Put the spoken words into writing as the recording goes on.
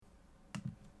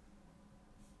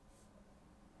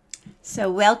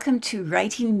So, welcome to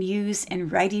Writing Muse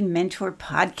and Writing Mentor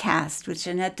podcast with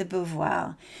Jeanette de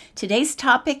Beauvoir. Today's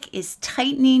topic is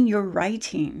tightening your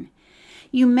writing.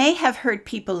 You may have heard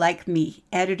people like me,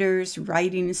 editors,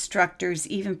 writing instructors,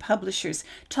 even publishers,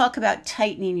 talk about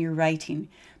tightening your writing.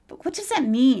 But what does that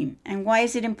mean and why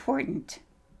is it important?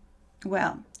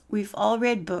 Well, we've all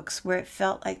read books where it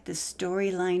felt like the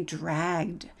storyline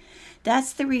dragged.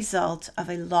 That's the result of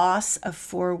a loss of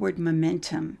forward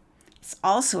momentum. It's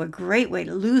also a great way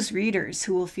to lose readers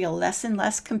who will feel less and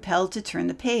less compelled to turn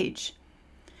the page.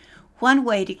 One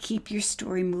way to keep your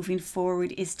story moving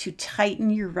forward is to tighten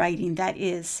your writing, that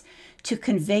is, to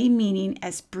convey meaning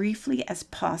as briefly as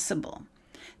possible.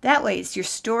 That way, it's your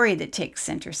story that takes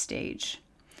center stage.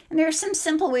 And there are some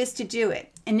simple ways to do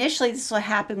it. Initially, this will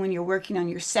happen when you're working on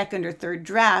your second or third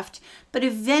draft, but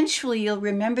eventually you'll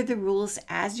remember the rules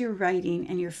as you're writing,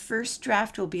 and your first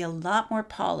draft will be a lot more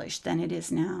polished than it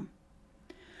is now.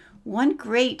 One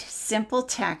great simple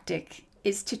tactic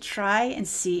is to try and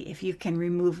see if you can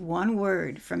remove one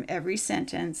word from every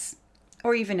sentence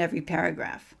or even every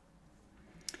paragraph.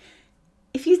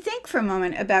 If you think for a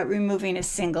moment about removing a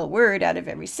single word out of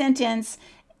every sentence,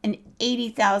 an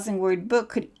 80,000 word book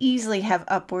could easily have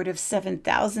upward of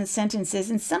 7,000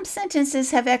 sentences, and some sentences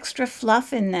have extra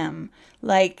fluff in them,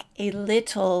 like a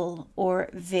little or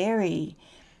very.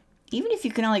 Even if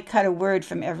you can only cut a word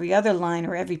from every other line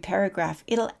or every paragraph,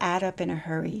 it'll add up in a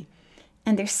hurry.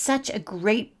 And there's such a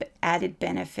great added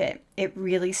benefit. It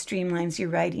really streamlines your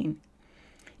writing.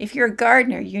 If you're a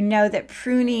gardener, you know that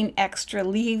pruning extra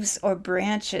leaves or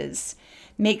branches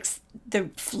makes the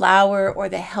flower or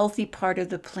the healthy part of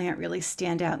the plant really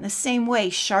stand out. In the same way,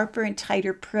 sharper and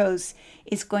tighter prose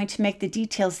is going to make the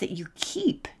details that you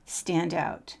keep stand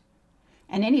out.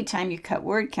 And anytime you cut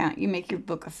word count, you make your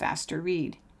book a faster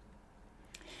read.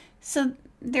 So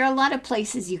there are a lot of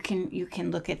places you can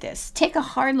look at this. Take a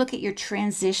hard look at your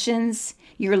transitions,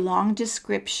 your long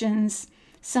descriptions,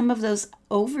 some of those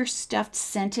overstuffed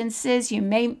sentences. You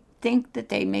may think that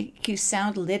they make you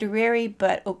sound literary,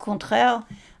 but au contraire,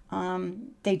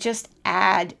 they just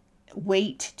add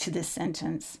weight to the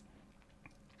sentence.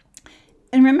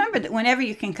 And remember that whenever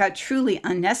you can cut truly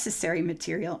unnecessary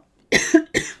material,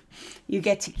 you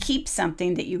get to keep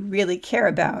something that you really care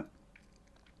about.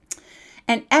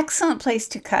 An excellent place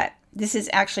to cut, this is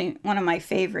actually one of my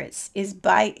favorites, is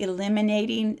by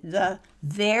eliminating the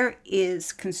there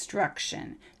is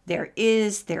construction. There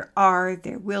is, there are,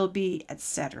 there will be,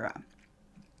 etc.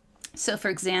 So for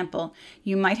example,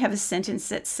 you might have a sentence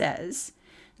that says,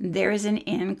 there is an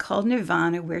inn called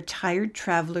Nirvana where tired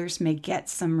travelers may get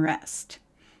some rest.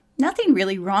 Nothing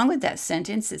really wrong with that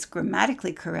sentence. It's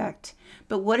grammatically correct.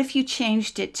 But what if you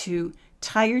changed it to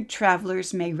tired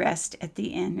travelers may rest at the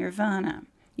inn Nirvana?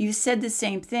 You've said the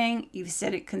same thing. You've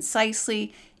said it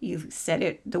concisely. You've said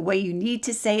it the way you need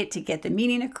to say it to get the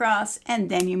meaning across, and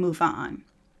then you move on.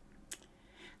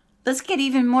 Let's get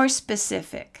even more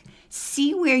specific.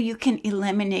 See where you can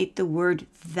eliminate the word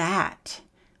that,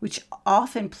 which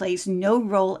often plays no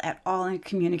role at all in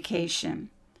communication.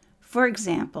 For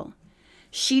example,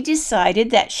 she decided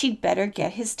that she'd better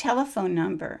get his telephone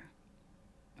number.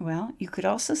 Well, you could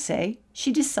also say,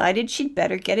 she decided she'd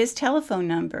better get his telephone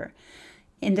number.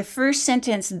 In the first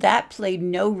sentence, that played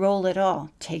no role at all.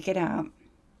 Take it out.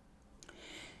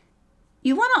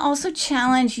 You want to also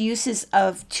challenge uses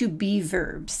of to be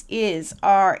verbs. Is,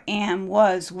 are, am,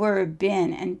 was, were,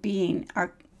 been, and being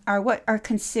are what are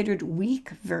considered weak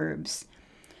verbs.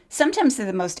 Sometimes they're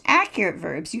the most accurate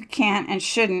verbs. You can't and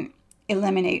shouldn't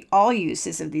eliminate all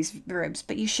uses of these verbs,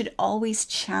 but you should always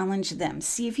challenge them.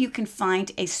 See if you can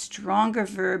find a stronger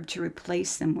verb to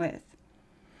replace them with.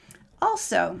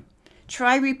 Also,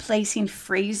 try replacing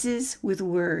phrases with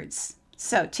words.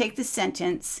 So take the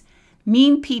sentence,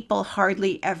 mean people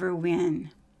hardly ever win.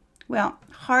 Well,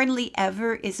 hardly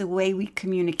ever is a way we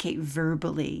communicate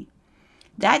verbally.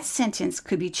 That sentence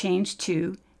could be changed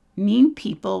to, mean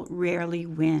people rarely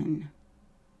win.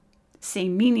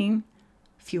 Same meaning,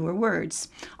 fewer words.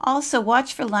 Also,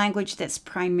 watch for language that's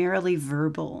primarily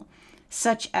verbal,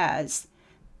 such as,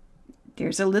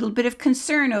 there's a little bit of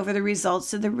concern over the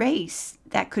results of the race.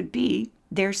 That could be,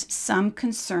 there's some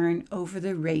concern over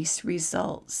the race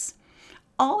results.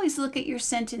 Always look at your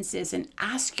sentences and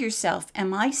ask yourself,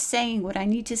 am I saying what I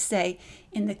need to say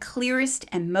in the clearest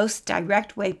and most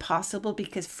direct way possible?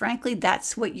 Because frankly,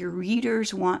 that's what your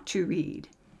readers want to read.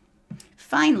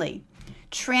 Finally,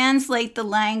 translate the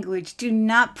language. Do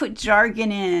not put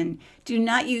jargon in. Do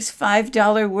not use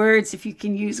 $5 words if you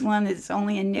can use one that's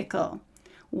only a nickel.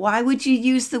 Why would you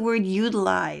use the word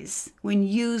utilize when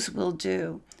use will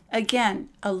do? Again,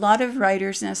 a lot of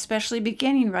writers, and especially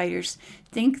beginning writers,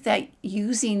 think that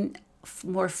using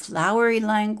more flowery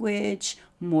language,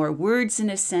 more words in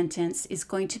a sentence is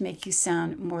going to make you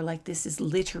sound more like this is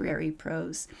literary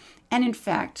prose. And in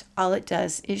fact, all it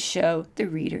does is show the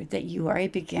reader that you are a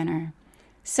beginner.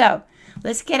 So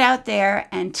let's get out there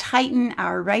and tighten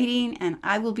our writing, and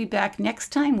I will be back next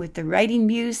time with the Writing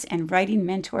Muse and Writing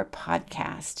Mentor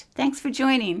podcast. Thanks for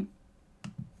joining.